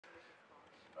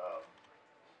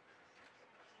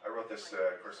wrote this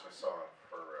Christmas song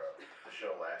for the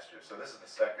show last year, so this is the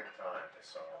second time this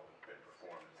song has been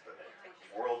performed. It's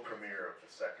the world premiere of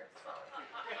the second time.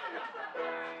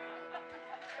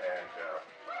 And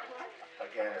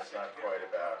again, it's not quite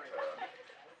about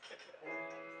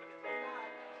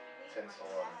tinsel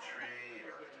on the tree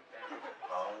or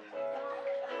holly,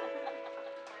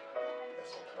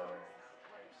 mistletoe,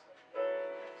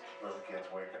 little kids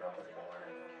waking up in the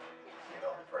morning, seeing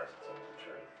all the presents under the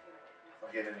tree. I'm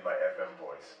getting in my FM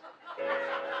voice.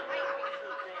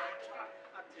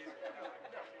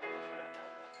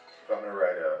 If I'm going to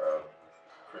write a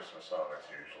Christmas song, it's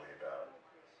usually about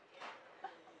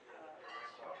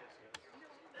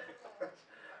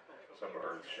some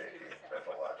earth-shaking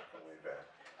mythological event.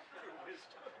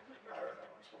 I don't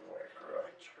know, it's the way I grew up.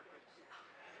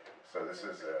 So this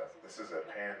is a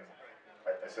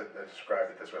I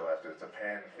described it this way last year. It's a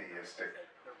pantheistic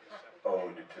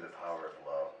ode to the power of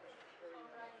love.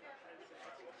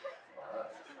 All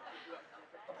right.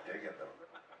 I'm digging the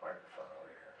microphone over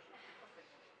here.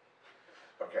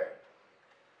 Okay.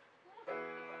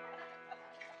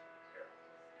 Here.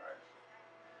 All right.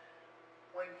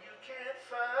 When you can't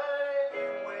find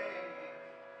your way,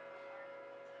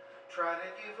 try to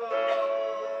give all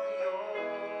your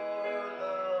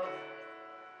love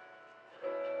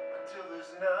until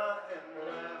there's nothing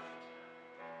left.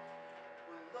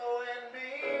 When lo and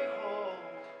behold,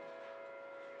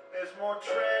 there's more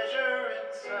treasure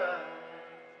inside,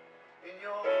 in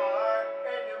your heart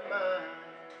and your mind,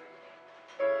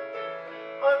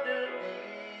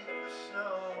 underneath the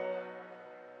snow.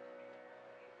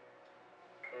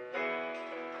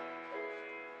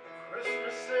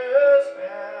 Christmases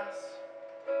pass,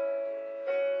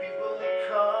 people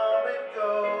come and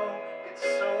go. It's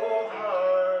so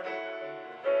hard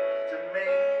to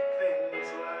make things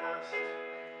last.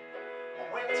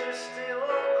 Winter still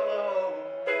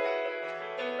glows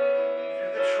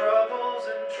through the troubles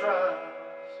and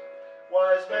trials.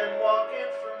 Wise men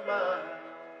walking for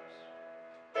miles.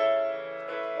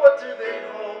 What do they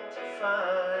hope to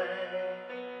find?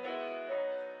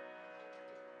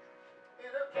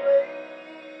 In a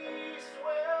place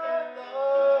where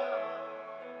love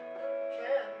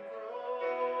can grow,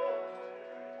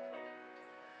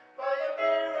 by a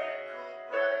miracle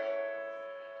bright,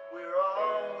 we're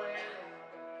all waiting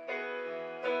to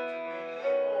be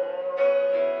born.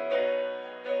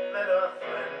 Let our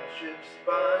friendships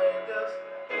bind us,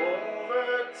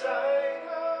 overtake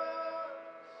us,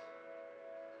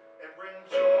 and bring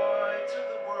joy to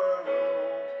the world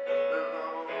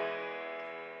below.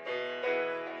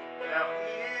 Now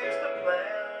here's the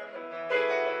plan.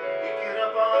 You get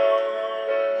up on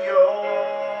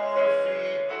your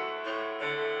feet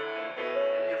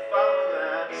and you follow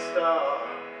that star.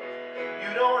 You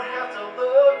don't have to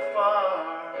look far.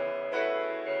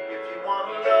 If you want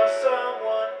to love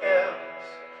someone else,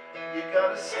 you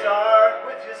gotta start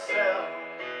with yourself.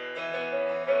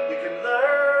 You can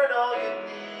learn all you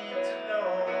need to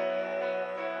know.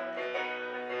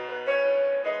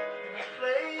 In a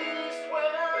place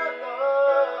where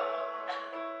love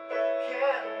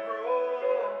can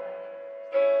grow,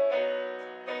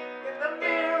 in the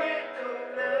miracle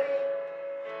night,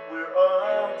 we're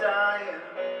all dying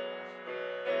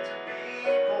to be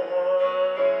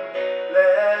born.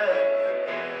 Let the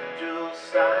angels'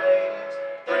 sightings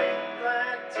bring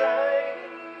glad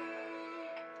tidings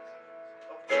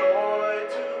of joy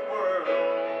to the world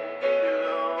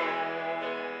below.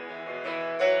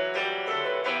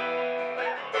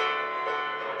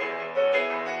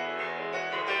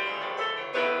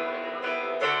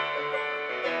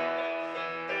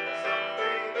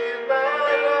 Something in my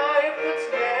life that's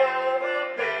never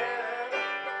been,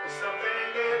 something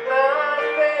in my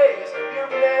face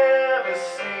you've never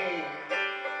seen,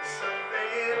 something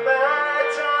in my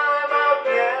time I've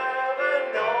never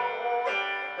known.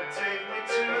 Take me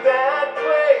to that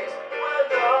place where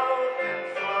love can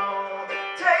flow.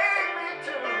 Take me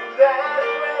to that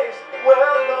place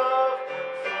where love can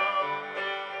flow.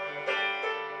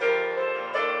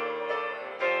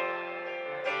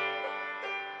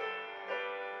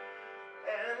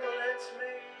 And let's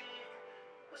make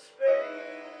a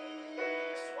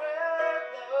space where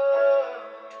love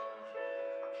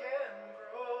can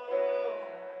grow.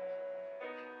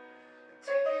 And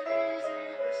take it easy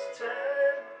this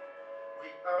time. We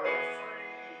are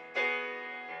free.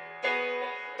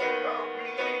 I'll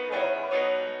be born.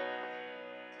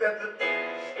 That the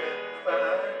peace that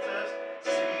finds us,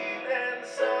 seen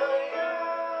inside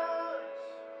us,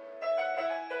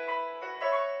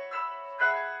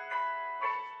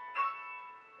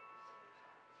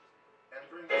 and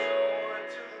bring joy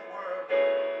to the world.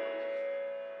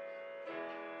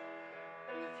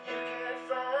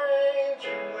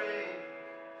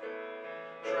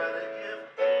 rather